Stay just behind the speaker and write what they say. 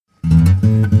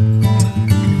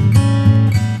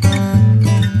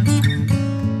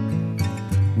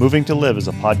Moving to Live is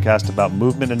a podcast about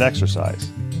movement and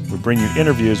exercise. We bring you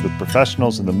interviews with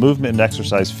professionals in the movement and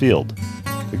exercise field.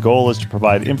 The goal is to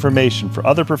provide information for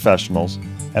other professionals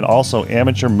and also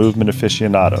amateur movement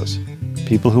aficionados,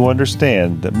 people who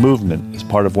understand that movement is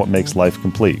part of what makes life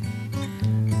complete.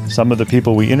 Some of the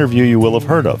people we interview you will have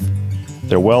heard of.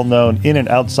 They're well known in and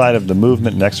outside of the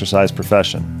movement and exercise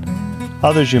profession.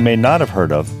 Others you may not have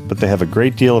heard of, but they have a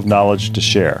great deal of knowledge to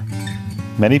share.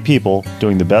 Many people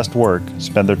doing the best work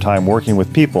spend their time working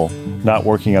with people, not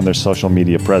working on their social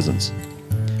media presence.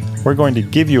 We're going to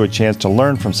give you a chance to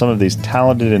learn from some of these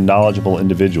talented and knowledgeable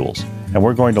individuals, and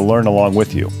we're going to learn along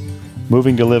with you.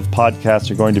 Moving to Live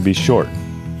podcasts are going to be short.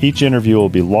 Each interview will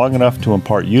be long enough to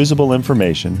impart usable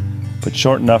information, but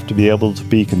short enough to be able to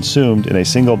be consumed in a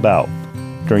single bout,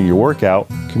 during your workout,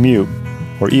 commute,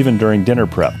 or even during dinner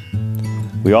prep.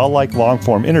 We all like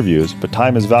long-form interviews, but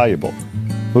time is valuable.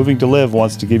 Moving to Live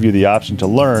wants to give you the option to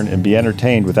learn and be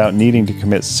entertained without needing to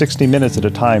commit 60 minutes at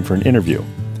a time for an interview.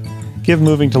 Give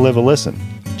Moving to Live a listen.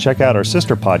 Check out our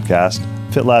sister podcast,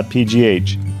 FitLab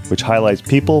PGH, which highlights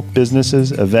people,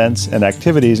 businesses, events, and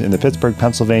activities in the Pittsburgh,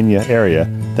 Pennsylvania area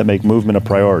that make movement a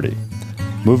priority.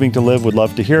 Moving to Live would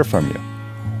love to hear from you.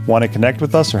 Want to connect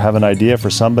with us or have an idea for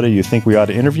somebody you think we ought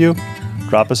to interview?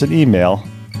 Drop us an email,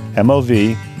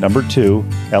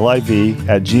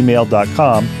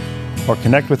 mov2liv@gmail.com, or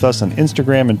connect with us on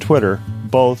Instagram and Twitter,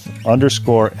 both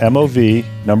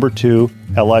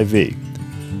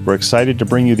 _mov2liv. We're excited to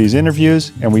bring you these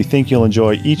interviews, and we think you'll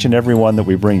enjoy each and every one that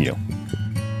we bring you.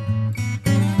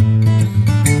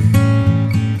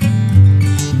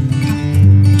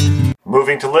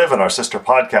 Moving to Live and our sister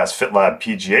podcast, FitLab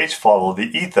PGH, follow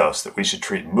the ethos that we should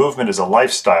treat movement as a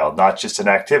lifestyle, not just an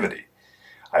activity.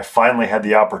 I finally had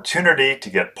the opportunity to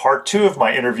get part 2 of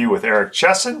my interview with Eric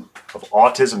Chesson of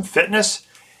Autism Fitness.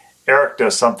 Eric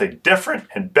does something different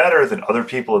and better than other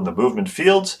people in the movement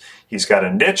fields. He's got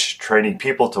a niche, training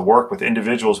people to work with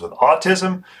individuals with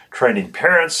autism, training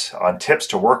parents on tips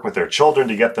to work with their children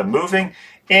to get them moving,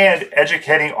 and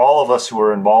educating all of us who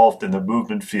are involved in the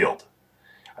movement field.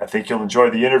 I think you'll enjoy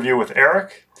the interview with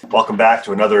Eric. Welcome back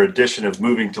to another edition of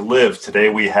Moving to Live. Today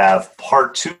we have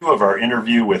part 2 of our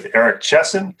interview with Eric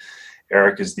Chesson.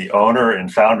 Eric is the owner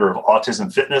and founder of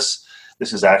Autism Fitness.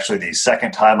 This is actually the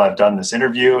second time I've done this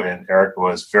interview, and Eric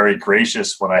was very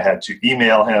gracious when I had to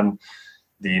email him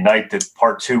the night that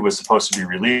part 2 was supposed to be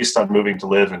released on Moving to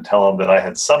Live and tell him that I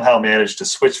had somehow managed to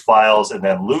switch files and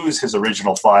then lose his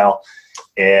original file.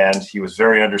 And he was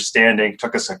very understanding. It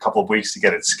took us a couple of weeks to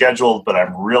get it scheduled, but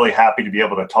I'm really happy to be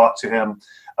able to talk to him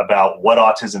about what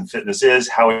Autism Fitness is,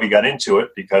 how he got into it,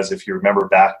 because if you remember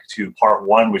back to part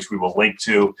 1, which we will link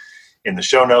to in the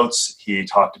show notes, he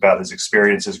talked about his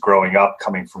experiences growing up,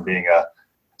 coming from being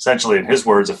essentially, in his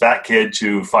words, a fat kid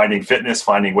to finding fitness,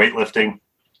 finding weightlifting,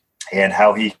 and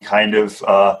how he kind of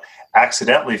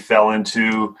accidentally fell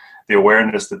into the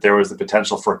awareness that there was the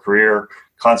potential for a career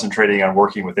concentrating on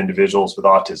working with individuals with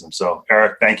autism. So,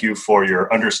 Eric, thank you for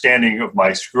your understanding of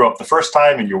my screw up the first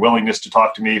time and your willingness to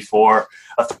talk to me for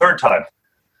a third time.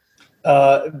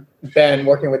 Ben,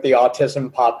 working with the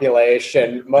autism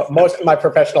population, most of my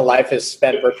professional life is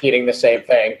spent repeating the same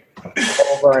thing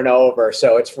over and over.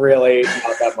 So it's really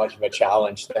not that much of a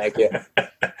challenge. Thank you.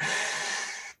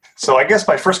 So I guess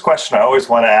my first question I always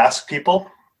want to ask people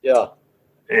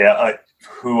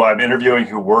who I'm interviewing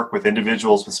who work with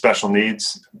individuals with special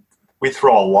needs, we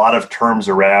throw a lot of terms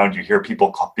around. You hear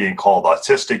people being called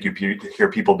autistic. You hear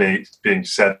people being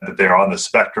said that they're on the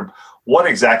spectrum. What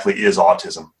exactly is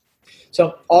autism?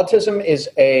 So autism is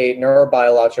a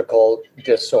neurobiological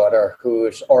disorder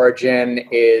whose origin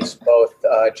is both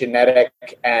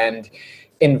genetic and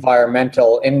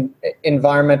environmental. In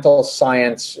environmental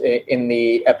science, in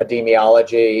the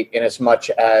epidemiology, in as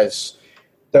much as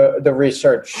the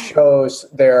research shows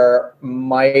there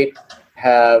might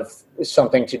have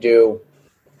something to do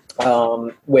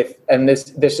with, and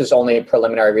this is only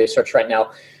preliminary research right now,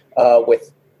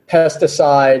 with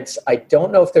pesticides. I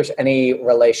don't know if there's any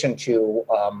relation to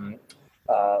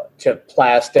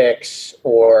plastics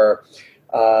or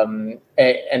any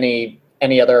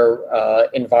other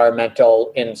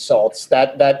environmental insults.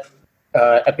 That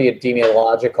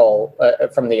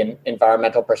epidemiological, from the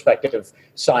environmental perspective,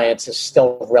 science is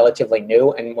still relatively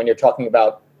new. And when you're talking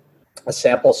about a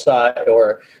sample size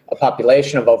or a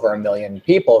population of over 1 million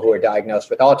people who are diagnosed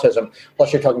with autism,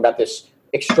 plus you're talking about this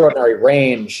extraordinary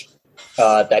range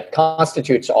that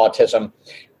constitutes autism,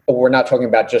 we're not talking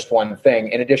about just one thing.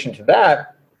 In addition to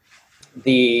that,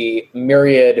 the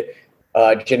myriad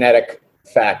genetic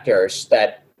factors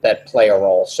that play a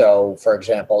role. So, for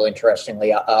example,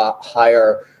 interestingly, a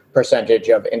higher percentage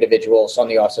of individuals on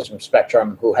the autism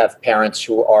spectrum who have parents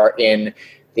who are in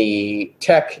the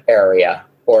tech area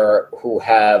or who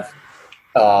have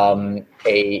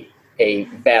a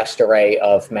vast array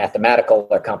of mathematical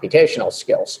or computational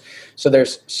skills. So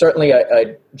there's certainly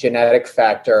a genetic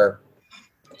factor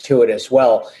to it as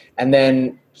well. And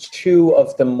then two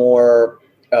of the more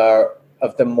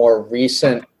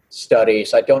recent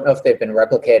studies, I don't know if they've been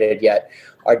replicated yet,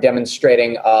 are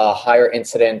demonstrating a higher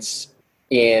incidence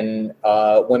in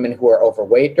women who are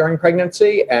overweight during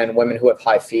pregnancy and women who have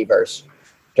high fevers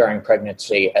during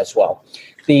pregnancy as well.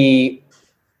 The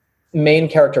main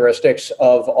characteristics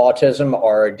of autism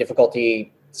are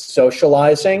difficulty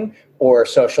socializing or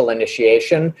social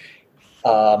initiation,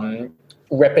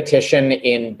 repetition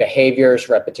in behaviors,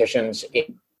 repetitions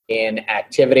in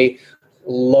activity,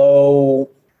 low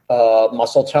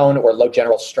muscle tone or low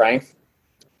general strength,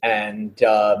 and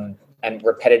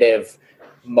repetitive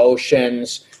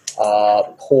motions,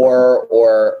 poor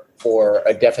or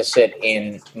a deficit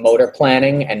in motor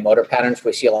planning and motor patterns.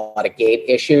 We see a lot of gait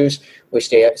issues. We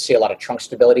see a lot of trunk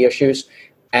stability issues,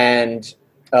 and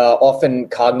often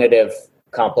cognitive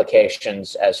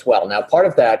complications as well. Now, part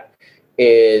of that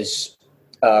is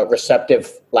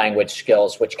receptive language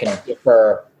skills, which can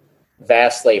differ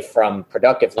vastly from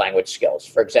productive language skills.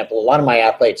 For example, a lot of my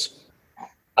athletes,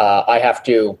 I have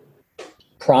to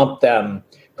prompt them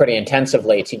pretty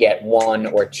intensively to get 1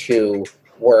 or 2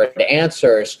 word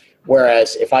answers,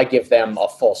 whereas if I give them a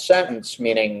full sentence,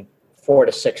 meaning 4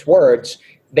 to 6 words,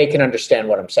 they can understand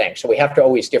what I'm saying. So we have to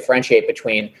always differentiate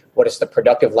between what is the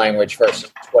productive language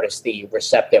versus what is the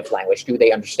receptive language. Do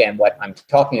they understand what I'm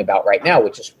talking about right now,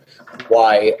 which is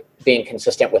why being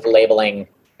consistent with labeling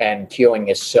and cueing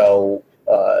is so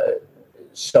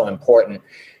important.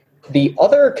 The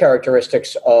other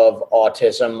characteristics of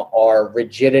autism are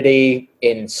rigidity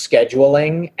in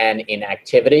scheduling and in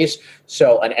activities.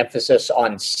 So an emphasis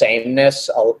on sameness.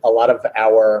 A lot of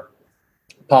our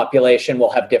population will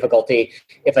have difficulty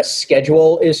if a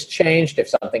schedule is changed, if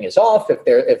something is off,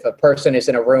 if a person is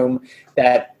in a room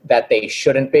that they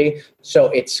shouldn't be. So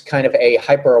it's kind of a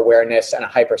hyper awareness and a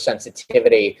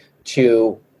hypersensitivity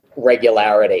to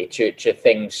regularity, to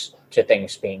things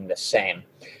being the same.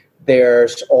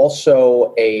 There's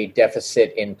also a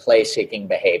deficit in play-seeking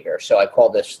behavior. So I call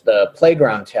this the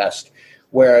playground test,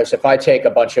 whereas if I take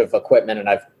a bunch of equipment, and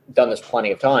I've done this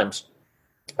plenty of times,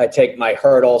 I take my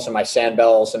hurdles and my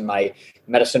sandbells and my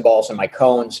medicine balls and my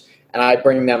cones, and I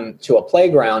bring them to a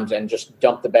playground and just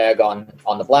dump the bag on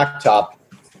the blacktop.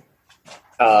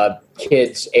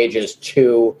 Kids ages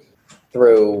 2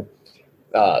 through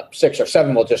 6 or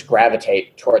 7 will just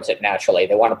gravitate towards it naturally.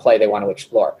 They want to play, they want to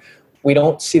explore. We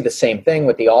don't see the same thing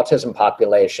with the autism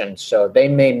population, so they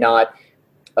may not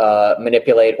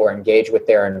manipulate or engage with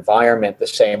their environment the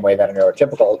same way that a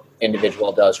neurotypical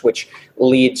individual does, which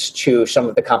leads to some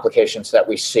of the complications that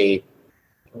we see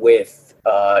with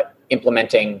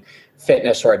implementing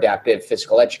fitness or adaptive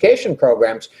physical education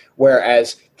programs,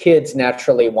 whereas kids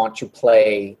naturally want to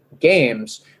play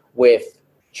games with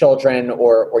children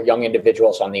or young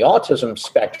individuals on the autism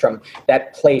spectrum.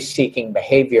 That play-seeking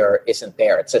behavior isn't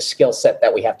there. It's a skill set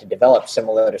that we have to develop,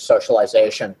 similar to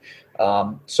socialization.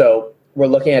 So we're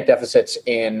looking at deficits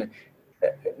in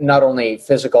not only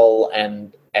physical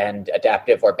and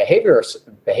adaptive or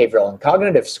behavioral and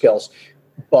cognitive skills,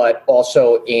 but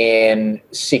also in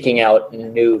seeking out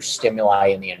new stimuli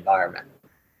in the environment.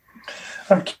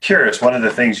 I'm curious, one of the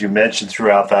things you mentioned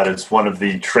throughout that is one of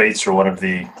the traits or one of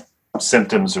the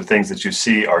symptoms or things that you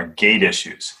see are gait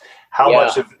issues. How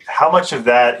much of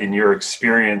that in your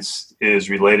experience is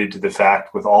related to the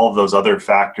fact, with all of those other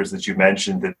factors that you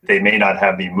mentioned, that they may not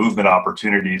have the movement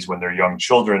opportunities when they're young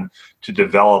children to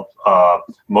develop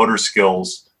motor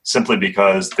skills simply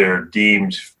because they're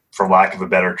deemed, for lack of a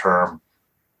better term,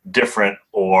 different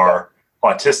or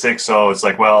autistic? So it's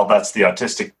like, well, that's the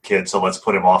autistic kid, so let's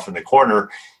put him off in the corner,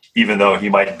 even though he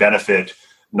might benefit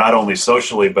not only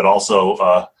socially but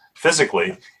also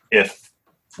physically if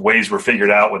ways were figured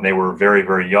out when they were very,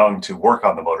 very young to work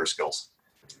on the motor skills.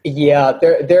 Yeah,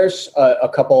 there's a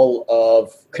couple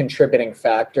of contributing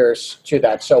factors to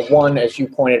that. So one, as you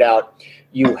pointed out,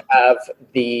 you have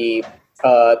the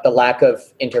lack of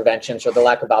interventions or the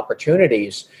lack of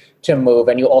opportunities to move,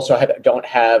 and you also don't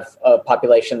have a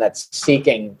population that's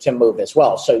seeking to move as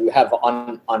well. So you have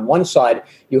on one side,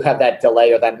 you have that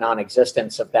delay or that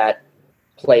non-existence of that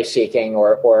play seeking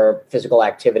or physical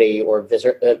activity or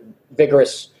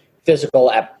vigorous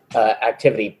physical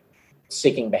activity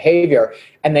seeking behavior.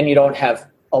 And then you don't have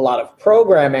a lot of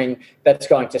programming that's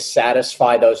going to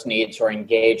satisfy those needs or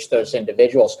engage those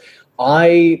individuals.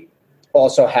 I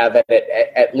also have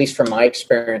at least from my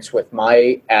experience with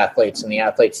my athletes and the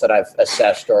athletes that I've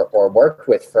assessed or worked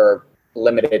with for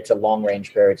limited to long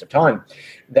range periods of time,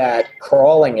 that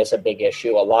crawling is a big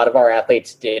issue. A lot of our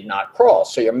athletes did not crawl.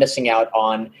 So you're missing out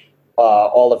on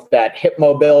all of that hip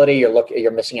mobility.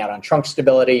 You're missing out on trunk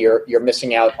stability. You're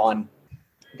missing out on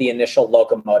the initial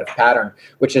locomotive pattern,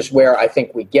 which is where I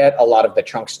think we get a lot of the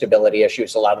trunk stability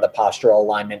issues, a lot of the postural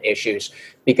alignment issues,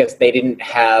 because they didn't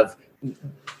have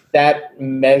that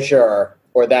measure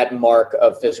or that mark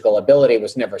of physical ability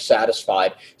was never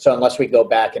satisfied. So unless we go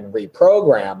back and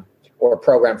reprogram or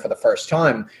program for the first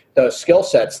time, those skill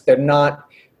sets, they're not.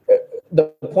 The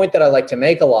point that I like to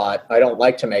make a lot, I don't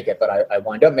like to make it, but I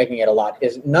wind up making it a lot,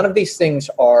 is none of these things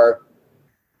are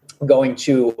going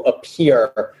to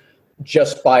appear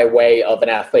just by way of an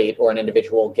athlete or an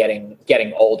individual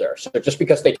getting older. So just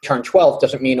because they turn 12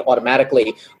 doesn't mean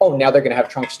automatically, oh, now they're going to have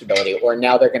trunk stability, or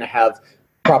now they're going to have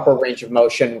proper range of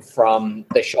motion from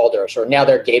the shoulders, or now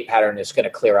their gait pattern is going to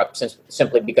clear up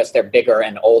simply because they're bigger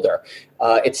and older.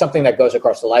 It's something that goes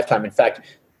across the lifetime. In fact,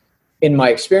 in my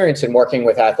experience in working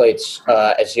with athletes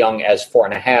as young as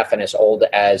 4.5 and as old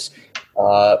as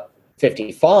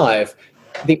 55,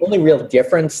 the only real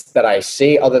difference that I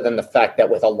see, other than the fact that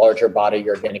with a larger body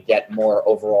you're going to get more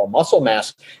overall muscle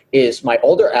mass, is my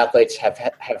older athletes have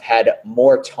had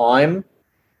more time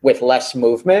with less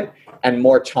movement and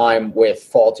more time with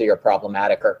faulty or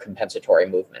problematic or compensatory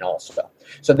movement also.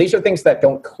 So these are things that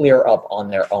don't clear up on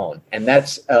their own. And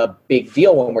that's a big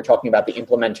deal when we're talking about the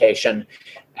implementation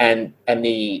and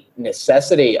the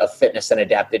necessity of fitness and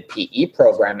adapted PE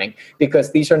programming,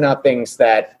 because these are not things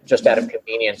that just out of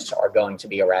convenience are going to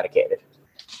be eradicated.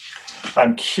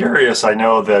 I'm curious, I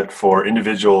know that for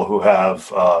individuals who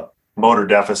have motor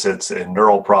deficits and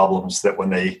neural problems, that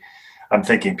I'm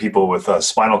thinking people with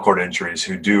spinal cord injuries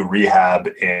who do rehab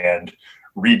and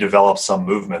redevelop some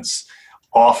movements,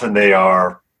 often they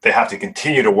have to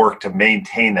continue to work to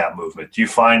maintain that movement. Do you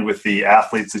find with the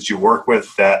athletes that you work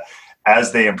with that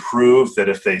as they improve, that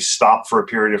if they stop for a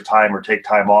period of time or take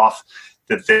time off,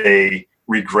 that they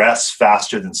regress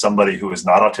faster than somebody who is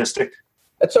not autistic?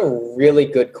 That's a really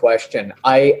good question.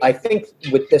 I think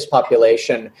with this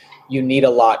population, you need a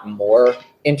lot more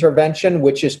intervention,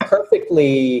 which is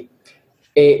perfectly...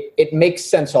 It makes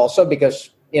sense also because,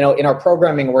 in our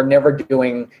programming, we're never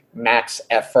doing max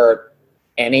effort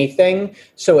anything.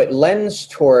 So it lends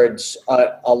towards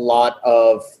a lot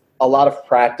of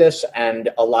practice and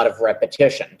a lot of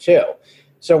repetition too.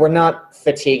 So we're not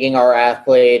fatiguing our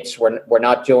athletes. We're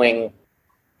not doing,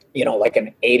 like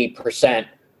an 80%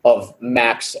 of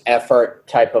max effort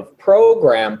type of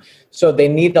program. So they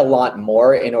need a lot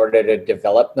more in order to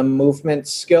develop the movement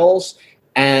skills.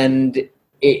 And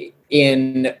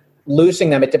in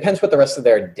losing them, it depends what the rest of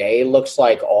their day looks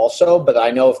like also, but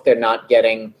I know if they're not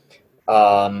getting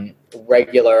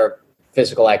regular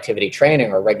physical activity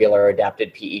training or regular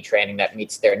adapted PE training that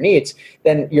meets their needs,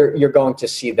 then you're going to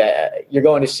see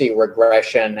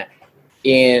regression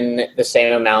in the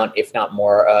same amount, if not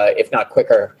more, if not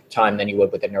quicker time than you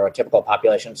would with the neurotypical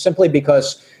population, simply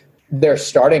because they're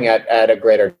starting at a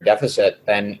greater deficit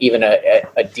than even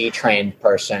a detrained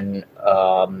person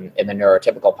in the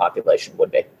neurotypical population would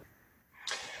be.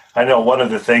 I know one of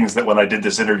the things that when I did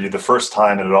this interview the first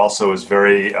time, and it also is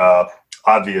very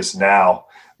obvious now,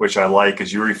 which I like,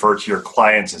 is you refer to your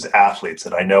clients as athletes.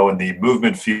 And I know in the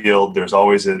movement field, there's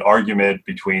always an argument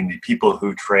between the people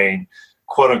who train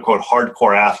quote unquote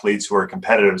hardcore athletes who are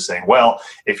competitive, saying, well,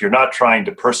 if you're not trying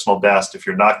to personal best, if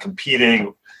you're not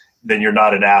competing, then you're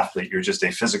not an athlete, you're just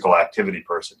a physical activity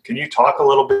person. Can you talk a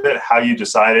little bit how you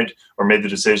decided or made the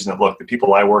decision that, look, the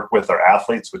people I work with are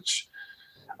athletes, which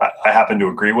I happen to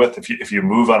agree with. If you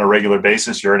move on a regular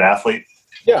basis, you're an athlete?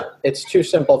 Yeah, it's two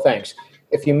simple things.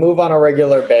 If you move on a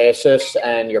regular basis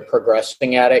and you're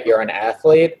progressing at it, you're an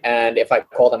athlete. And if I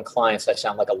call them clients, I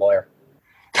sound like a lawyer.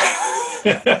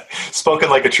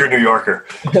 Spoken like a true New Yorker.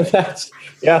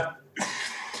 Yeah.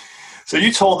 So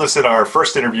you told us in our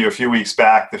first interview a few weeks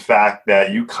back the fact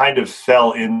that you kind of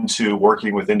fell into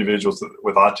working with individuals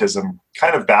with autism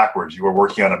kind of backwards. You were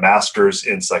working on a master's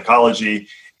in psychology,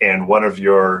 and one of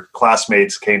your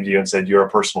classmates came to you and said, you're a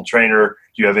personal trainer.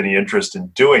 Do you have any interest in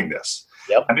doing this?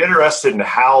 Yep. I'm interested in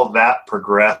how that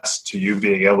progressed to you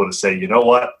being able to say, you know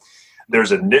what,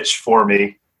 there's a niche for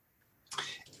me,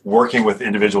 working with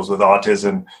individuals with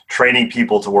autism, training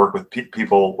people to work with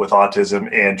people with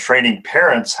autism, and training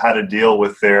parents how to deal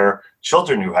with their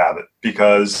children who have it.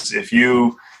 Because if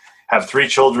you have 3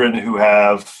 children who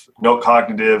have no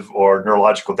cognitive or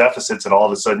neurological deficits, and all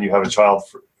of a sudden you have a child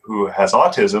who has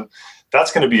autism,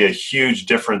 that's going to be a huge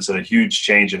difference and a huge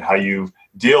change in how you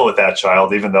deal with that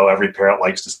child, even though every parent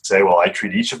likes to say, well, I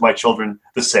treat each of my children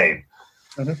the same.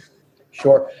 Mm-hmm.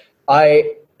 Sure.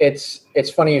 It's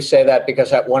funny you say that,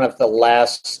 because at one of the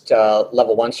last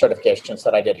level 1 certifications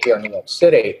that I did here in New York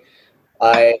City,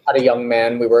 I had a young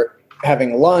man, we were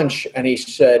having lunch, and he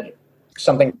said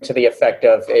something to the effect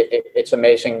of, it's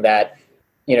amazing that,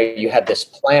 you had this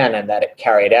plan and that it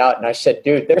carried out. And I said,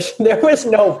 dude, there was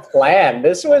no plan.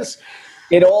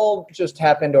 It all just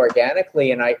happened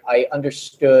organically. And I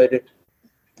understood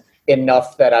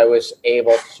enough that I was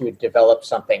able to develop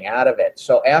something out of it.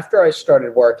 So after I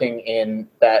started working in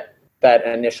that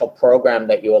initial program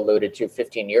that you alluded to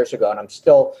 15 years ago, and I'm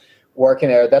still working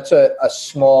there, that's a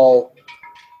small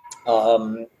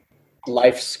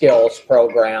life skills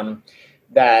program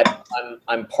that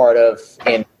I'm part of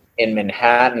in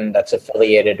Manhattan, that's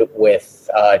affiliated with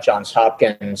Johns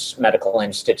Hopkins Medical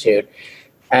Institute.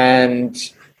 And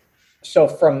so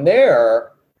from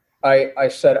there, I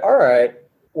said, all right,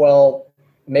 well,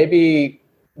 maybe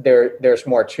there's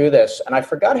more to this. And I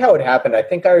forgot how it happened. I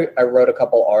think I wrote a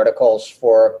couple articles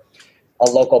for a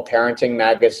local parenting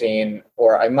magazine,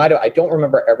 or I don't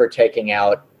remember ever taking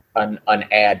out an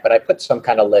ad, but I put some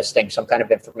kind of listing, some kind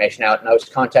of information out, and I was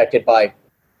contacted by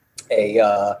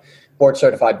a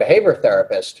board-certified behavior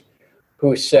therapist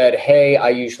who said, hey, I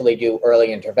usually do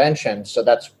early intervention. So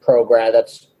that's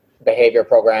behavior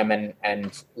program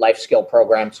and life skill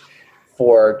programs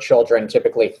for children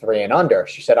typically 3 and under.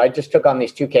 She said, I just took on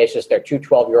these 2 cases. They're 2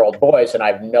 12-year-old boys, and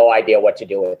I have no idea what to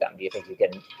do with them. Do you think you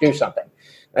can do something?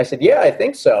 And I said, yeah, I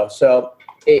think so. So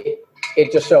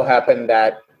it just so happened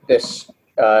that this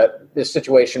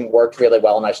situation worked really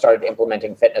well, and I started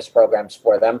implementing fitness programs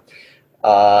for them.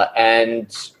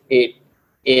 And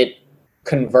it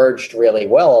converged really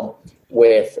well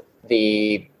with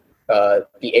the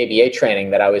ABA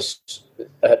training that I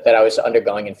was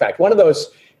undergoing. In fact, one of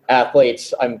those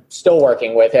athletes I'm still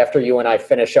working with, after you and I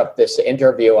finish up this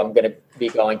interview, I'm going to be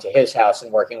going to his house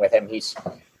and working with him. He's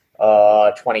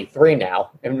 23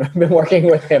 now, and I've been working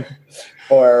with him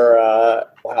for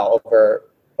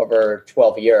over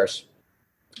 12 years.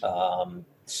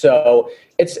 So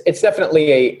it's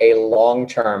definitely a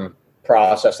long-term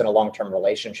process and a long-term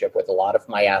relationship with a lot of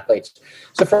my athletes.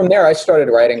 So from there, I started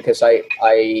writing because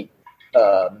I'm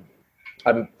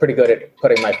pretty good at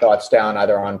putting my thoughts down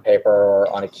either on paper or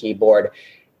on a keyboard,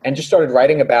 and just started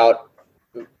writing about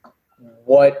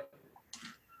what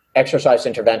exercise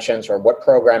interventions or what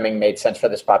programming made sense for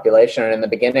this population. And in the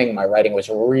beginning, my writing was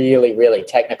really, really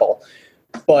technical,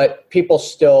 but people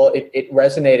still, it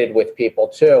resonated with people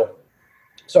too.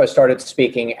 So I started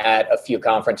speaking at a few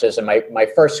conferences, and my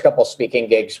first couple speaking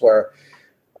gigs were,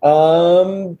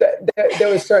 there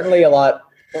was certainly a lot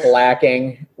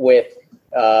lacking with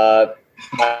my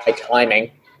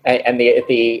timing and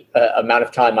the amount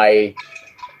of time that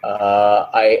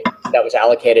was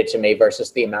allocated to me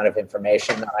versus the amount of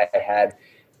information that I had.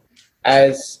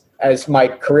 As my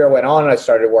career went on, I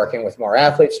started working with more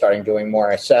athletes, starting doing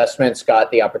more assessments, got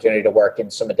the opportunity to work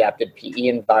in some adapted PE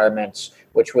environments,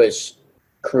 which was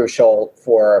crucial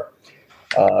for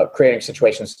creating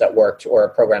situations that worked, or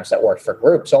programs that worked for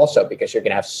groups also, because you're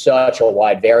going to have such a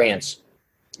wide variance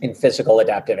in physical,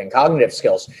 adaptive, and cognitive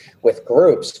skills with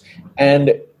groups.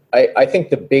 And I think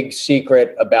the big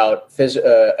secret about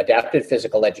adapted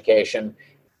physical education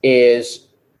is,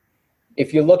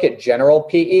 if you look at general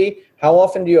PE, how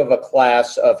often do you have a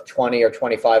class of 20 or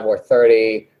 25 or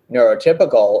 30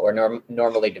 neurotypical or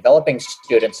normally developing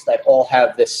students that all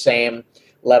have the same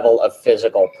level of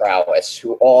physical prowess,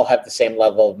 who all have the same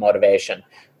level of motivation,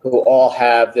 who all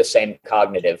have the same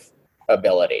cognitive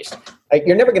abilities?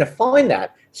 You're never going to find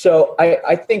that. So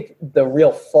I think the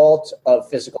real fault of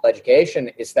physical education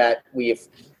is that we've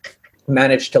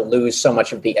managed to lose so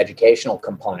much of the educational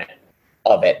component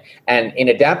of it. And in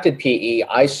adapted PE,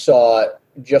 I saw,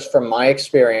 just from my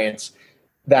experience,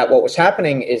 that what was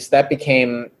happening is that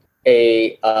became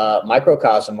a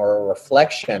microcosm or a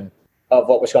reflection of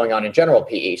what was going on in general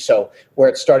PE. So where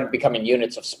it started becoming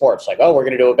units of sports, like, oh, we're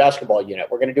going to do a basketball unit,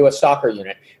 we're going to do a soccer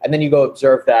unit. And then you go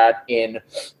observe that in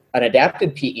an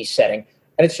adapted PE setting,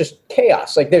 and it's just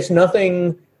chaos. Like, there's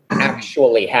nothing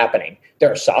actually happening. There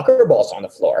are soccer balls on the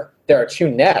floor, there are 2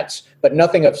 nets, but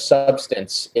nothing of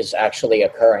substance is actually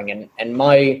occurring. And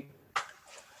my,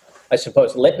 I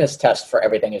suppose, litmus test for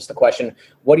everything is the question,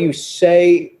 what do you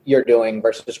say you're doing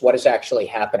versus what is actually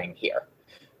happening here?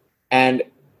 And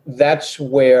that's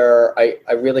where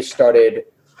I really started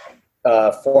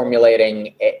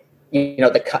formulating,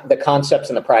 the concepts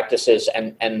and the practices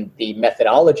and the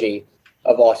methodology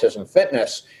of autism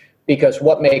fitness. Because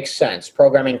what makes sense?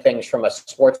 Programming things from a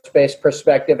sports-based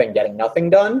perspective and getting nothing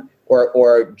done,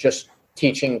 or just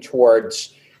teaching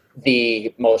towards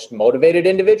the most motivated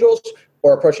individuals,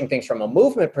 or approaching things from a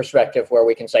movement perspective where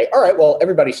we can say, all right, well,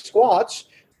 everybody squats,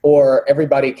 or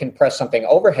everybody can press something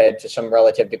overhead to some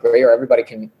relative degree, or everybody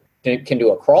can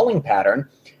do a crawling pattern,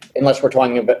 unless we're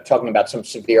talking about some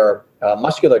severe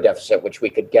muscular deficit, which we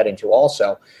could get into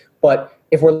also. But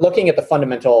if we're looking at the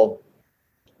fundamental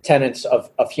tenets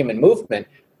of human movement,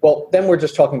 well, then we're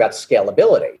just talking about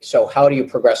scalability. So how do you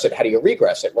progress it? How do you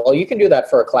regress it? Well, you can do that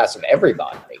for a class of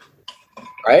everybody,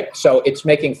 right? So it's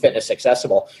making fitness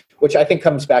accessible, which I think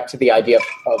comes back to the idea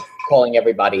of calling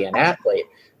everybody an athlete,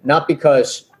 not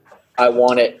because I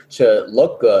want it to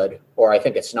look good or I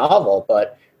think it's novel,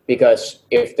 but because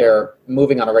if they're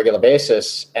moving on a regular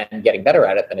basis and getting better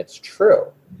at it, then it's true.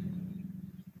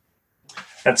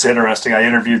 That's interesting. I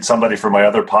interviewed somebody for my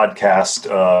other podcast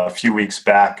a few weeks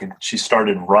back, and she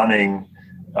started running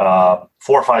 4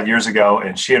 or 5 years ago,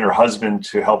 and she and her husband,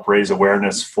 to help raise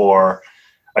awareness for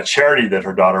a charity that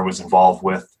her daughter was involved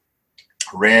with,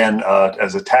 ran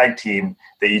as a tag team.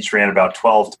 They each ran about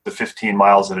 12 to 15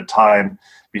 miles at a time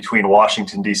between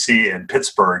Washington, D.C. and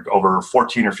Pittsburgh over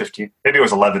 14 or 15, maybe it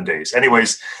was 11 days.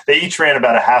 Anyways, they each ran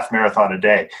about a half marathon a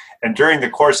day. And during the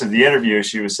course of the interview,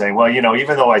 she was saying, well,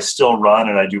 even though I still run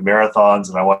and I do marathons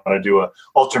and I want to do an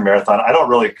ultra marathon, I don't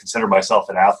really consider myself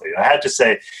an athlete. I had to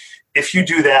say, if you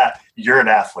do that, you're an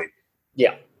athlete.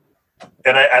 Yeah.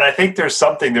 And I think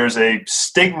there's a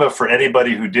stigma for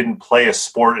anybody who didn't play a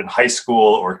sport in high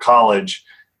school or college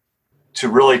to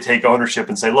really take ownership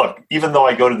and say, look, even though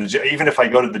I go to the gym, even if I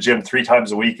go to the gym 3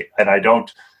 times a week and I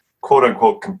don't quote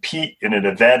unquote compete in an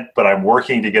event, but I'm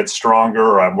working to get stronger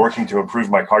or I'm working to improve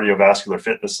my cardiovascular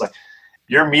fitness, like,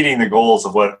 you're meeting the goals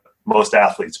of what most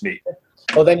athletes meet.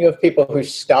 Well, then you have people who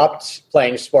stopped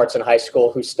playing sports in high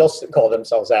school who still call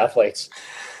themselves athletes.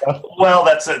 Well,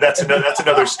 that's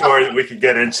another story that we could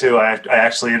get into. I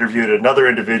actually interviewed another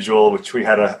individual, which we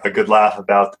had a good laugh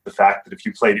about the fact that if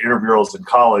you played intramurals in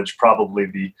college, probably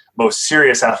the most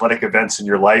serious athletic events in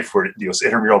your life were those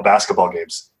intramural basketball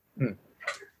games. Hmm.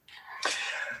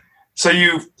 So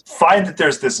you find that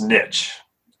there's this niche,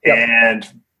 yep, and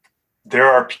there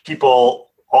are people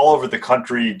all over the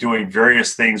country doing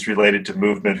various things related to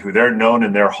movement who they're known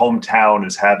in their hometown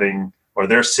as having, or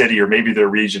their city or maybe their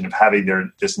region of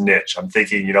having this niche. I'm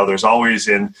thinking, there's always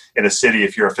in a city,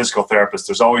 if you're a physical therapist,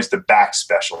 there's always the back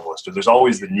specialist, or there's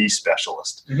always the knee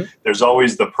specialist. Mm-hmm. There's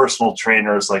always the personal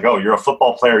trainer. It's like, oh, you're a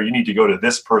football player, you need to go to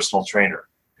this personal trainer.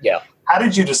 Yeah. How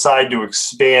did you decide to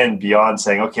expand beyond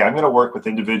saying, okay, I'm going to work with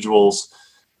individuals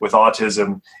with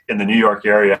autism in the New York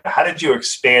area? How did you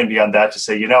expand beyond that to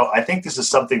say, I think this is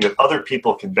something that other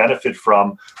people can benefit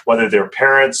from, whether they're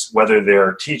parents, whether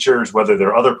they're teachers, whether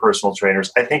they're other personal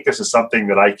trainers. I think this is something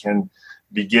that I can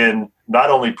begin not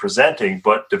only presenting,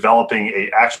 but developing an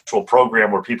actual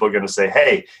program where people are going to say,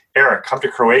 hey, Eric, come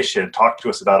to Croatia and talk to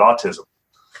us about autism.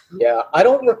 Yeah, I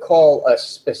don't recall a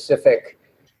specific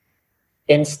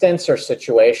instance or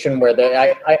situation where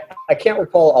I can't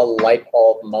recall a light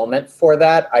bulb moment for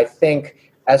that. I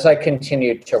think as I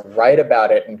continued to write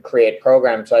about it and create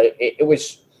programs, it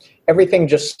was, everything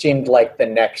just seemed like the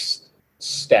next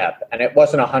step. And it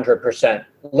wasn't 100%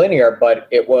 linear, but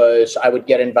it was, I would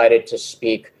get invited to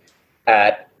speak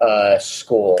at a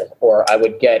school, or I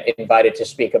would get invited to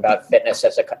speak about fitness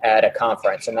at a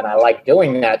conference. And then I liked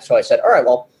doing that. So I said, all right,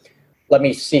 well, let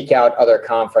me seek out other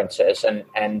conferences.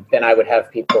 And then I would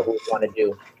have people who would want to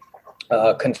do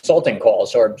consulting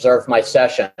calls or observe my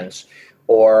sessions,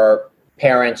 or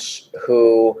parents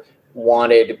who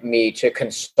wanted me to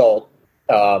consult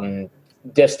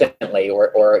distantly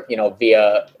or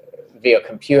via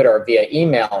computer or via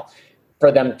email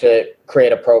for them to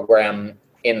create a program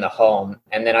in the home.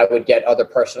 And then I would get other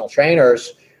personal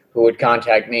trainers who would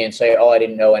contact me and say, oh, I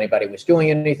didn't know anybody was doing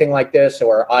anything like this.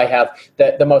 Or I have,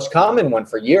 the most common one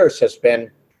for years has been,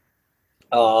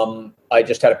 I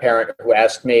just had a parent who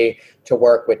asked me to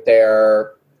work with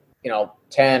their,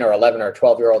 10 or 11 or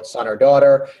 12-year-old son or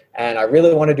daughter. And I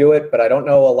really want to do it, but I don't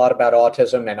know a lot about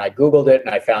autism. And I Googled it and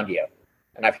I found you.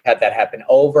 And I've had that happen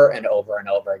over and over and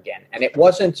over again. And it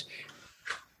wasn't,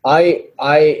 I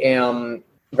am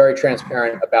very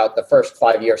transparent about the first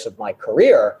 5 years of my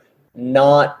career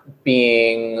not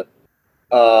being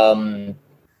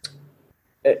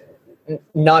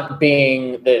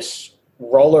this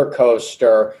roller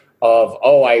coaster of,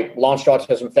 oh, I launched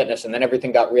Autism Fitness and then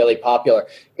everything got really popular.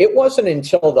 It wasn't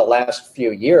until the last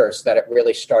few years that it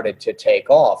really started to take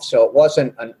off. So it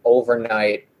wasn't an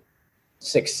overnight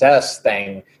success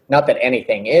thing. Not that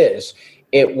anything is.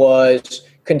 It was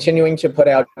continuing to put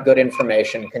out good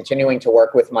information, continuing to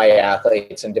work with my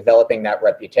athletes and developing that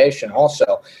reputation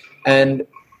also. And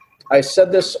I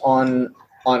said this on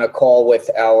a call with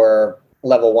our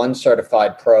level 1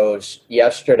 certified pros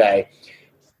yesterday.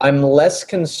 I'm less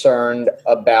concerned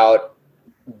about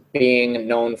being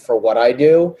known for what I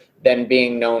do than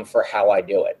being known for how I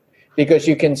do it. Because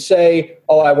you can say,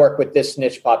 oh, I work with this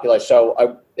niche population.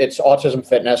 So it's autism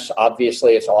fitness.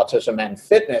 Obviously, it's autism and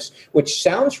fitness, which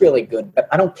sounds really good, but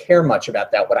I don't care much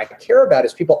about that. What I care about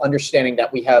is people understanding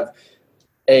that we have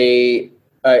a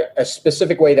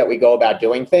specific way that we go about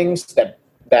doing things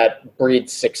that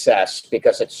breeds success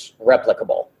because it's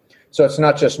replicable. So it's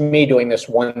not just me doing this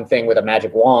one thing with a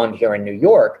magic wand here in New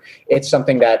York. It's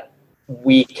something that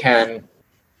we can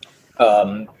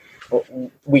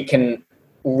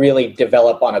really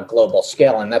develop on a global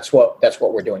scale, and that's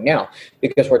what we're doing now,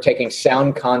 because we're taking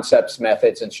sound concepts,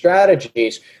 methods, and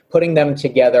strategies, putting them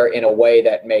together in a way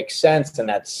that makes sense and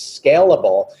that's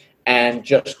scalable, and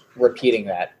just repeating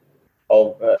that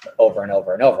over and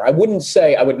over and over. I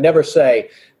would never say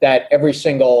that every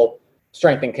single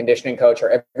strength and conditioning coach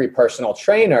or every personal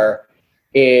trainer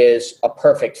is a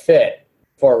perfect fit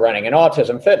for running an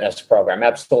autism fitness program.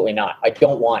 Absolutely not. I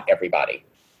don't want everybody,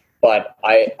 but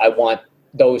I want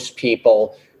those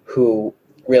people who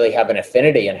really have an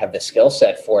affinity and have the skill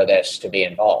set for this to be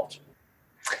involved.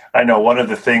 I know one of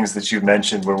the things that you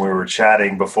mentioned when we were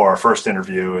chatting before our first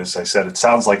interview is, I said, it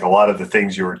sounds like a lot of the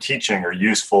things you were teaching are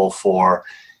useful for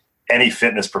any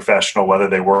fitness professional, whether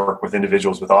they work with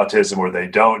individuals with autism or they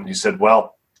don't. And you said,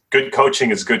 well, good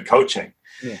coaching is good coaching.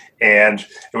 Yeah. And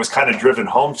it was kind of driven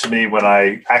home to me when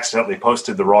I accidentally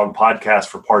posted the wrong podcast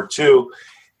for part 2.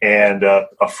 And a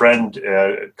friend,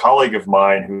 a colleague of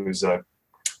mine who's a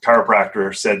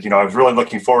chiropractor said, I was really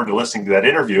looking forward to listening to that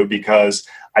interview because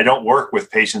I don't work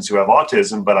with patients who have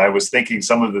autism, but I was thinking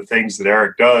some of the things that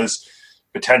Eric does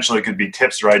potentially could be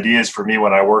tips or ideas for me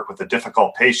when I work with a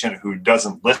difficult patient who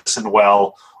doesn't listen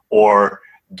well or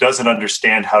doesn't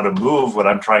understand how to move when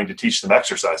I'm trying to teach them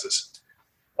exercises.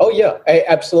 Oh, yeah,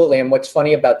 absolutely. And what's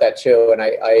funny about that, too, and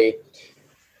I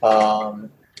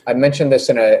mentioned this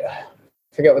I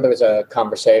forget whether it was a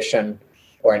conversation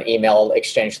or an email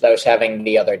exchange that I was having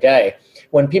the other day.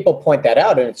 When people point that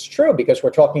out, and it's true because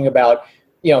we're talking about,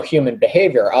 human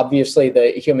behavior. Obviously,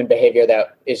 the human behavior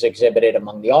that is exhibited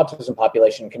among the autism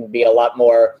population can be a lot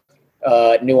more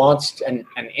nuanced and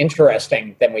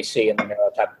interesting than we see in the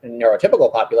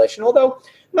neurotypical population. Although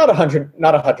not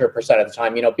 100% of the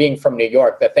time. Being from New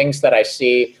York, the things that I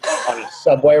see on a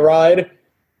subway ride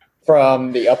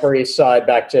from the Upper East Side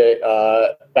back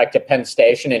to Penn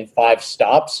Station in 5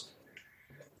 stops.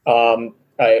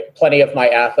 Plenty of my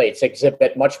athletes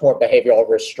exhibit much more behavioral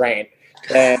restraint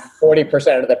than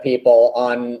 40% of the people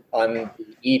on the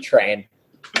E-train.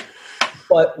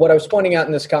 But what I was pointing out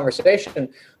in this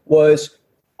conversation was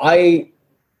I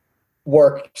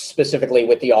work specifically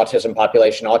with the autism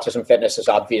population. Autism fitness is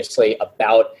obviously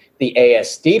about the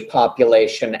ASD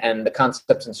population, and the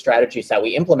concepts and strategies that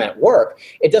we implement work.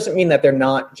 It doesn't mean that they're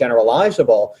not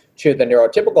generalizable to the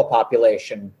neurotypical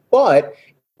population, but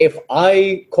if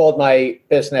I called my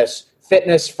business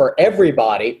Fitness for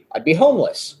Everybody, I'd be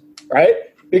homeless, right?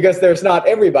 Because there's not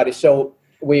everybody. So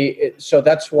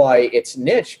that's why it's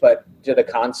niche, but do the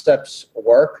concepts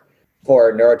work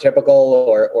for neurotypical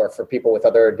or for people with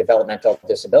other developmental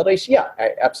disabilities? Yeah,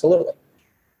 absolutely.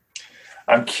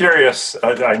 I'm curious,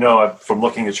 I know from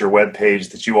looking at your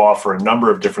webpage that you offer a number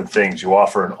of different things. You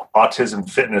offer an autism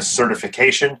fitness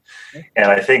certification, and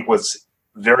I think what's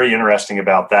very interesting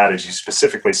about that is you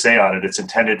specifically say on it, it's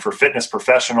intended for fitness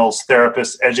professionals,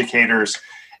 therapists, educators,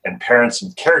 and parents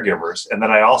and caregivers. And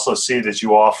then I also see that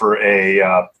you offer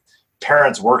a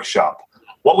parents workshop.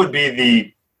 What would be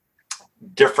the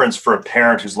difference for a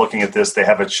parent who's looking at this? They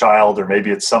have a child, or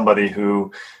maybe it's somebody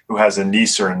who has a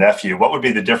niece or a nephew. What would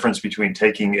be the difference between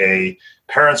taking a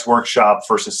parents workshop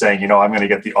versus saying, I'm going to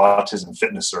get the autism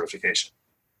fitness certification?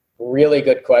 Really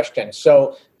good question.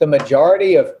 So the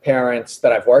majority of parents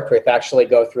that I've worked with actually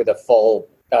go through the full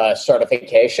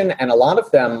certification, and a lot of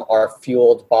them are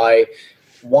fueled by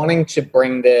wanting to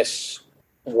bring this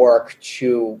work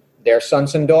to their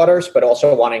sons and daughters, but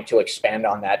also wanting to expand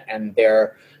on that. And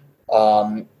they're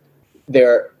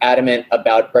adamant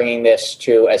about bringing this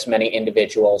to as many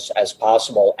individuals as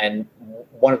possible. And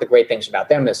one of the great things about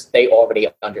them is they already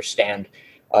understand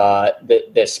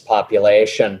this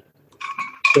population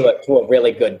to a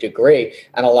really good degree.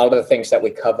 And a lot of the things that we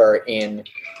cover in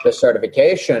the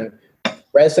certification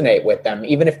resonate with them,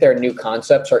 even if they're new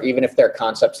concepts or even if they're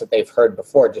concepts that they've heard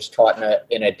before, just taught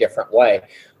in a different way.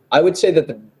 I would say that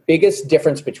the biggest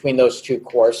difference between those two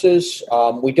courses,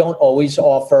 we don't always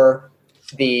offer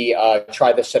the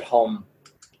Try This at Home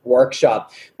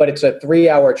workshop, but it's a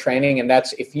 3-hour training. And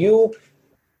that's if you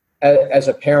as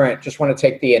a parent, just want to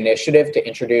take the initiative to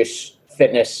introduce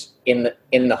fitness in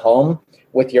the home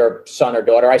with your son or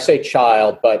daughter. I say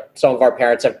child, but some of our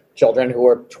parents have children who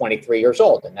are 23 years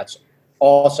old, and that's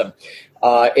awesome.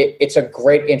 It's a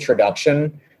great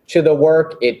introduction to the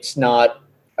work. It's not,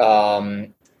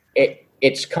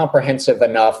 it's comprehensive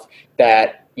enough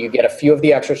that you get a few of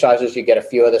the exercises, you get a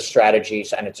few of the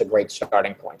strategies, and it's a great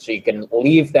starting point. So you can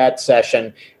leave that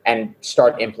session and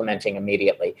start implementing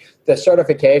immediately. The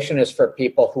certification is for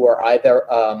people who are either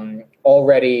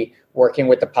already working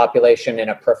with the population in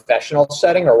a professional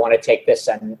setting or want to take this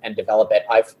and develop it.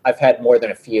 I've had more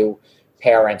than a few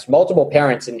parents, multiple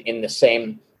parents in the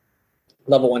same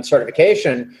level 1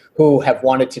 certification who have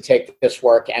wanted to take this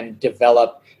work and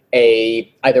develop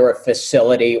either a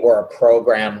facility or a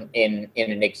program in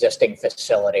an existing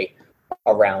facility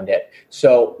around it.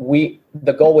 So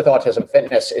the goal with Autism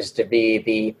Fitness is to be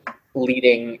the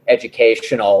leading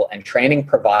educational and training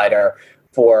provider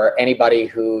for anybody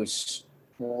who's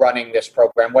running this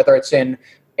program, whether it's in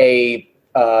a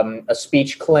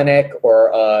speech clinic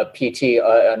or a PT,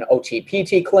 an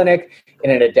OT-PT clinic,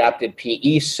 in an adapted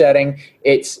PE setting.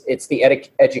 It's the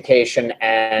education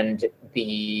and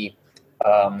the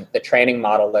training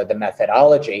model or the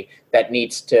methodology that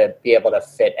needs to be able to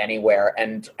fit anywhere.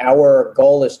 And our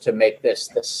goal is to make this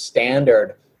the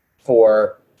standard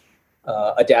for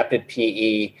adapted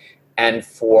PE and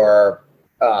for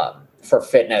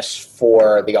fitness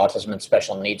for the autism and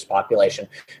special needs population,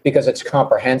 because it's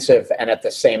comprehensive and at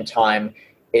the same time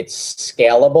it's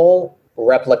scalable,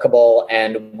 replicable,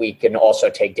 and we can also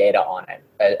take data on it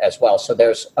as well. So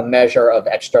there's a measure of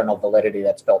external validity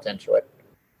that's built into it.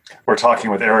 We're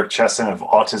talking with Eric Chesson of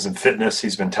Autism Fitness.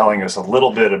 He's been telling us a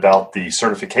little bit about the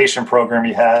certification program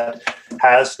he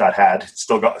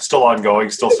still ongoing,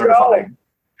 still certifying.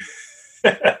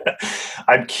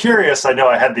 I'm curious. I know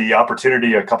I had the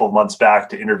opportunity a couple of months back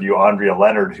to interview Andrea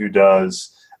Leonard, who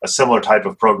does a similar type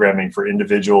of programming for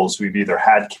individuals who've either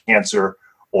had cancer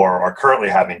or are currently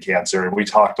having cancer. And we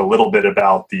talked a little bit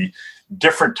about the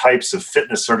different types of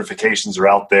fitness certifications are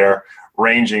out there,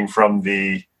 ranging from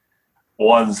the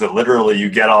ones that literally you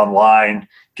get online,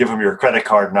 give them your credit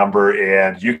card number,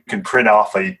 and you can print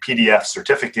off a PDF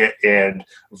certificate, and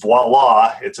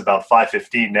voila, it's about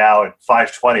 $5.15 now. At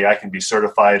 $5.20, I can be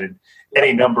certified in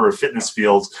any number of fitness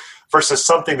fields, versus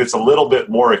something that's a little bit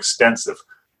more extensive.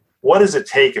 What does it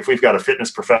take if we've got a fitness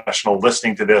professional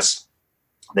listening to this?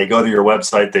 They go to your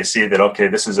website, they see that, okay,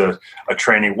 this is a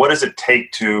training. What does it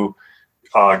take to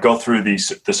go through the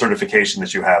certification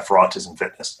that you have for Autism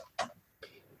Fitness?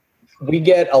 We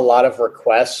get a lot of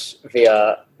requests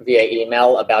via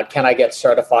email about, can I get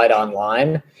certified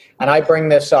online? And I bring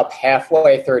this up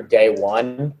halfway through day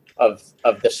one of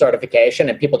the certification,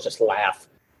 and people just laugh.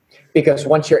 Because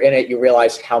once you're in it, you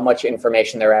realize how much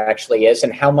information there actually is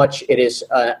and how much it is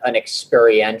an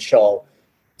experiential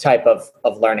type of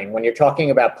learning. When you're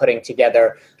talking about putting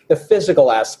together the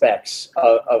physical aspects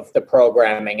of the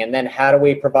programming, and then how do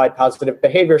we provide positive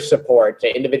behavior support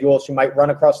to individuals who might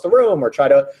run across the room or try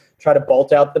to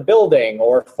bolt out the building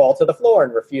or fall to the floor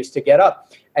and refuse to get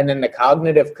up. And then the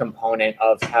cognitive component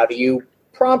of how do you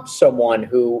prompt someone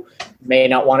who may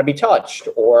not want to be touched,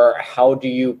 or how do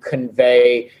you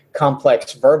convey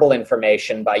complex verbal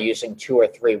information by using 2 or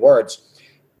 3 words.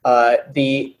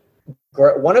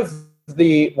 One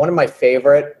of my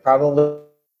favorite, probably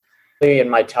in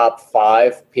my top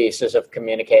 5 pieces of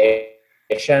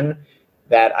communication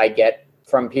that I get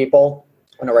from people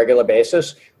on a regular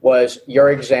basis was, your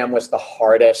exam was the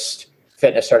hardest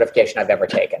fitness certification I've ever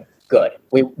taken. Good.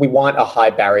 We want a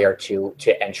high barrier to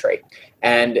entry.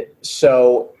 And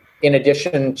so in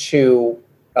addition to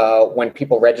when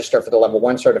people register for the level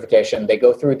 1 certification, they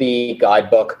go through the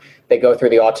guidebook, they go through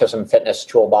the Autism Fitness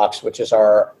Toolbox, which is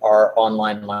our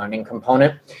online learning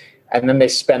component. And then they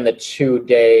spend the 2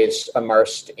 days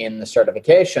immersed in the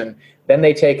certification. Then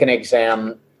they take an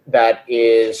exam that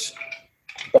is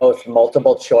both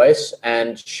multiple choice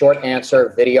and short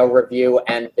answer, video review,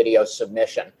 and video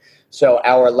submission. So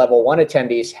our level 1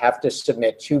 attendees have to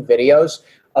submit 2 videos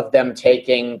of them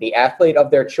taking the athlete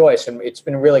of their choice. And it's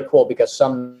been really cool because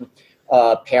some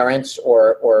parents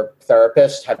or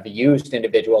therapists have used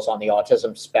individuals on the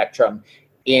autism spectrum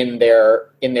in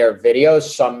their videos.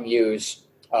 Some use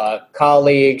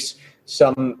colleagues,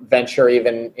 some venture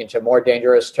even into more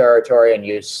dangerous territory and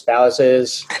use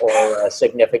spouses or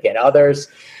significant others.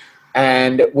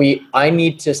 And I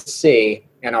need to see,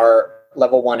 and our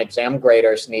level 1 exam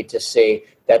graders need to see,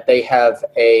 that they have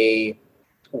a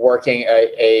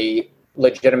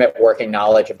legitimate working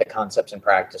knowledge of the concepts and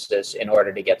practices in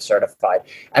order to get certified.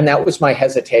 And that was my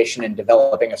hesitation in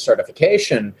developing a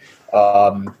certification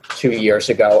 2 years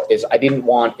ago, is I didn't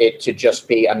want it to just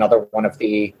be another one of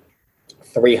the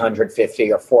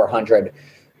 350 or 400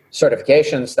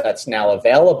 certifications that's now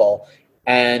available.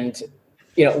 And,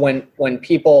 when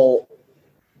people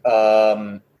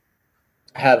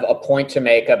have a point to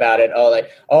make about it,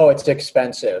 it's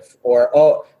expensive,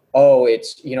 or,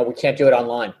 it's, we can't do it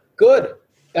online. Good.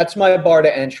 That's my bar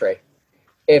to entry.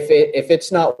 If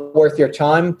it's not worth your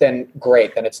time, then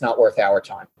great. Then it's not worth our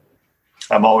time.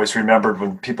 I'm always remembered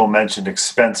when people mentioned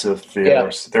expensive.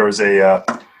 There was a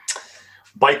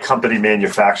bike company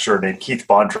manufacturer named Keith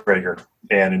Bontrager.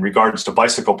 And in regards to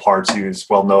bicycle parts, he was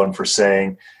well known for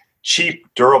saying, cheap,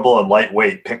 durable, and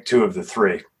lightweight, pick two of the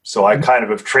three. So I kind of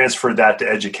have transferred that to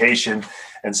education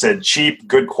and said cheap,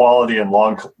 good quality, and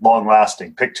long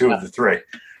lasting. Pick two of the three.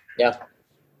 Yeah.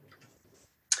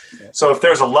 So if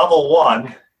there's a level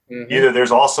 1, either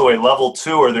there's also a level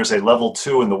 2 or there's a level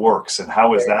 2 in the works. And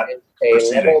how is that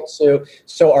proceeding? Level 2.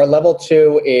 So our level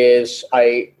 2 is,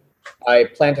 I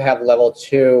plan to have level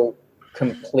 2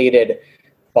 completed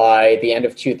by the end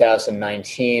of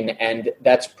 2019. And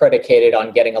that's predicated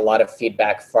on getting a lot of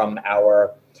feedback from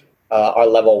our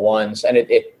level 1s. And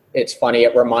it's funny,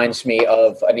 it reminds me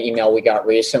of an email we got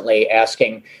recently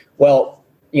asking,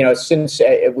 since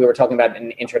we were talking about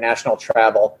international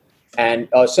travel, and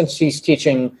since he's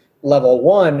teaching level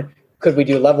 1, could we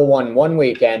do level 1 one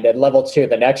weekend and level 2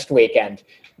 the next weekend?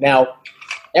 Now,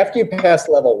 after you pass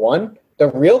level 1, the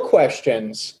real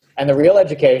questions and the real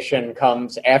education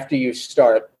comes after you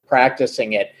start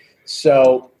practicing it.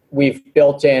 So we've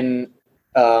built in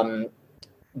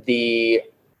the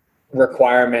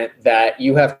requirement that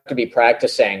you have to be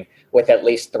practicing with at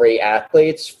least 3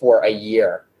 athletes for a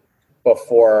year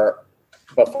before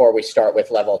we start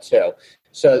with level 2.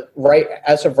 So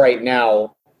as of right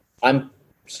now, I'm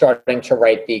starting to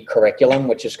write the curriculum,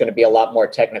 which is going to be a lot more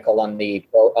technical on the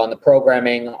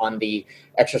programming, on the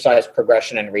exercise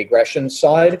progression and regression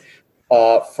side,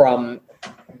 from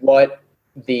what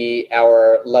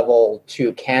our level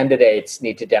 2 candidates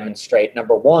need to demonstrate.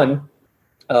 Number 1,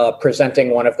 presenting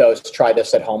one of those try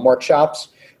this at home workshops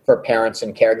for parents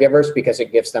and caregivers, because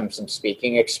it gives them some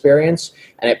speaking experience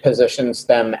and it positions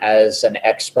them as an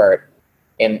expert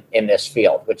in this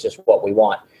field, which is what we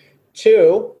want.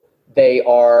 2, they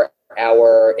are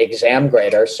our exam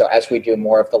graders. So as we do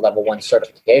more of the level 1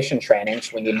 certification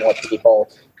trainings, we need more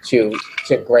people to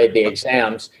grade the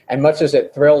exams. And much as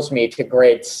it thrills me to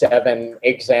grade 7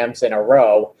 exams in a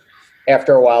row,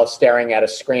 after a while staring at a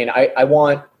screen, I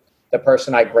want the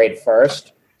person I grade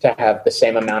first to have the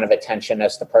same amount of attention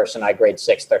as the person I grade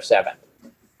 6th or 7th.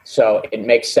 So it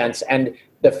makes sense. And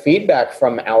the feedback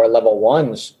from our level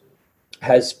 1s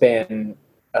has been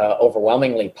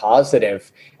overwhelmingly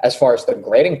positive as far as the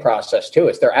grading process too,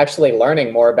 is they're actually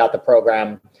learning more about the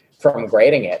program from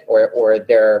grading it, or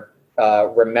they're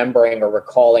remembering or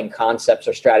recalling concepts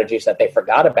or strategies that they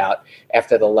forgot about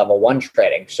after the level 1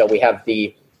 training. So we have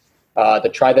the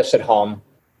Try This at Home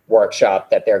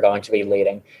workshop that they're going to be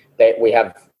leading. We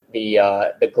have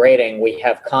the grading. We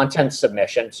have content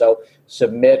submission. So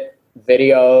submit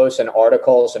videos and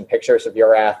articles and pictures of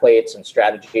your athletes and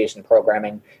strategies and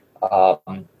programming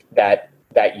that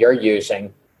you're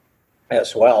using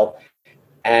as well.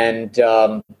 And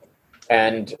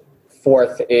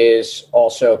 4th is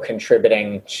also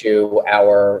contributing to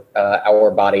our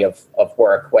body of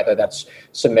work, whether that's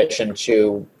submission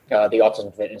to the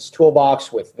Autism Fitness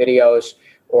Toolbox with videos,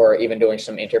 or even doing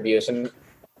some interviews and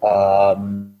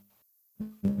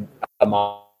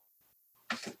among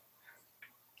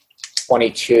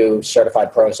 22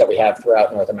 certified pros that we have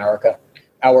throughout North America.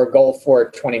 Our goal for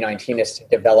 2019 is to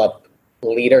develop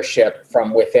leadership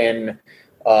from within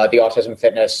the Autism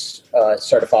Fitness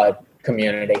certified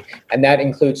community. And that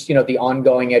includes, the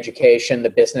ongoing education, the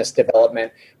business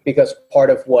development, because part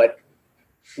of what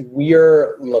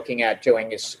we're looking at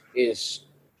doing is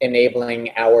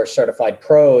enabling our certified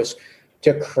pros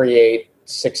to create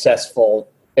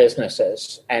successful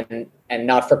businesses, and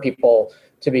not for people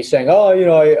to be saying,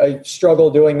 I struggle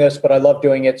doing this, but I love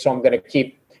doing it, so I'm going to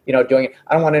keep, doing it.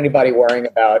 I don't want anybody worrying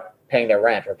about paying their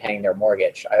rent or paying their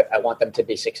mortgage. I want them to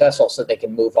be successful so they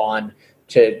can move on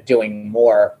to doing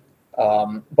more,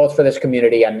 both for this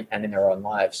community and in their own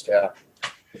lives too.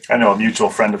 I know a mutual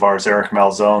friend of ours, Eric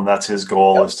Malzone, that's his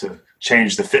goal, is to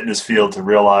change the fitness field to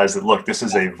realize that, look, this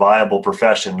is a viable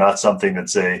profession, not something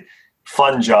that's a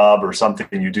fun job or something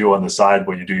you do on the side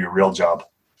while you do your real job.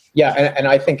 Yeah, and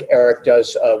I think Eric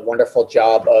does a wonderful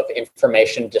job of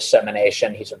information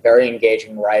dissemination. He's a very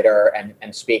engaging writer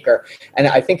and speaker. And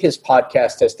I think his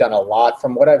podcast has done a lot.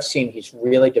 From what I've seen, he's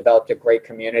really developed a great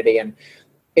community. And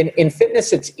in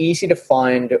fitness, it's easy to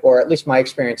find, or at least my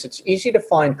experience, it's easy to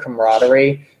find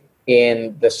camaraderie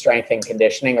in the strength and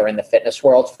conditioning or in the fitness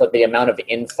world for the amount of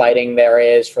infighting there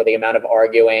is, for the amount of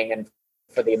arguing, and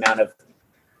for the amount of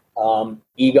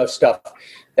ego stuff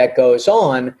that goes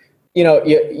on. You know,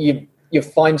 you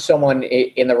find someone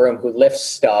in the room who lifts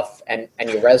stuff and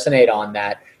you resonate on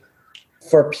that.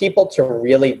 For people to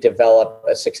really develop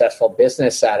a successful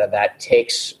business out of that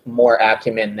takes more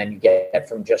acumen than you get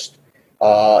from just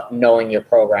knowing your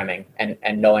programming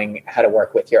and knowing how to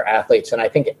work with your athletes. And I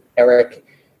think Eric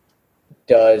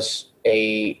does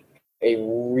a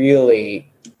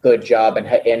really good job,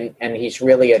 and he's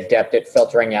really adept at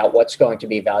filtering out what's going to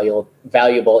be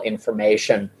valuable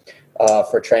information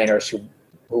for trainers who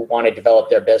want to develop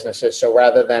their businesses. So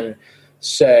rather than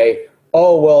say,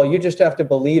 oh, well, you just have to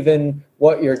believe in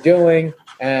what you're doing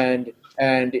and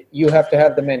you have to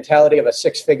have the mentality of a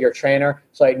six-figure trainer.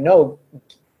 It's like, no,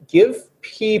 give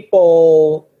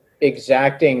people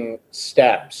exacting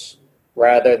steps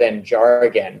rather than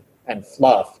jargon and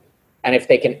fluff. And if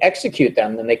they can execute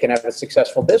them, then they can have a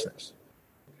successful business.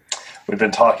 We've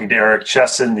been talking to Eric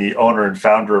Chesson, the owner and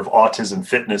founder of Autism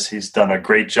Fitness. He's done a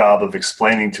great job of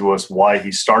explaining to us why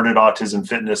he started Autism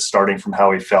Fitness, starting from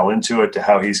how he fell into it to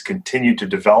how he's continued to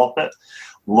develop it.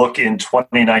 Look in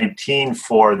 2019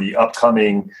 for the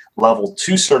upcoming Level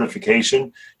 2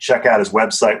 certification. Check out his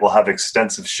website. We'll have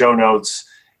extensive show notes.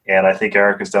 And I think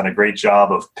Eric has done a great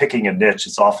job of picking a niche.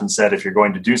 It's often said if you're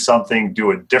going to do something,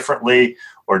 do it differently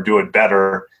or do it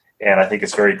better. And I think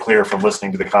it's very clear from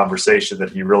listening to the conversation that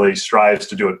he really strives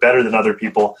to do it better than other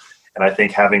people. And I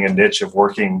think having a niche of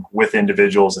working with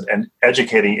individuals and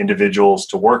educating individuals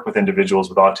to work with individuals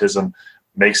with autism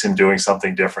makes him doing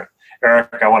something different.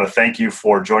 Eric, I want to thank you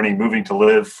for joining Moving to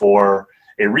Live for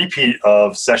a repeat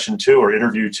of session 2 or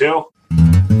interview 2.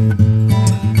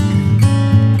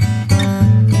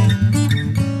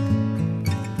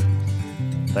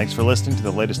 Thanks for listening to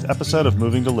the latest episode of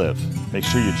Moving to Live. Make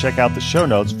sure you check out the show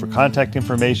notes for contact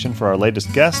information for our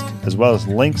latest guest, as well as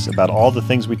links about all the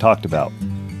things we talked about.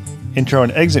 Intro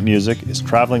and exit music is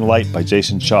Traveling Light by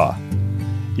Jason Shaw.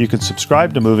 You can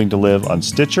subscribe to Moving to Live on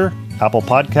Stitcher, Apple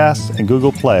Podcasts, and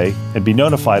Google Play, and be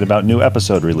notified about new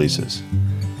episode releases.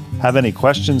 Have any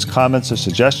questions, comments, or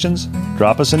suggestions?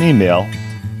 Drop us an email,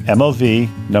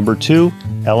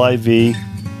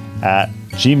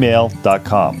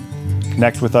 mov2liv@gmail.com.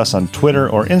 Connect with us on Twitter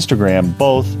or Instagram,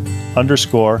 both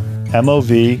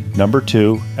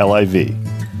 _MOV2LIV.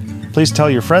 Please tell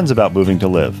your friends about Moving to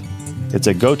Live. It's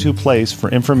a go-to place for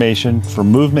information for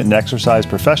movement and exercise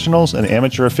professionals and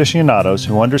amateur aficionados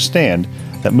who understand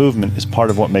that movement is part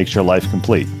of what makes your life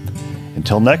complete.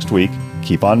 Until next week,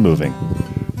 keep on moving.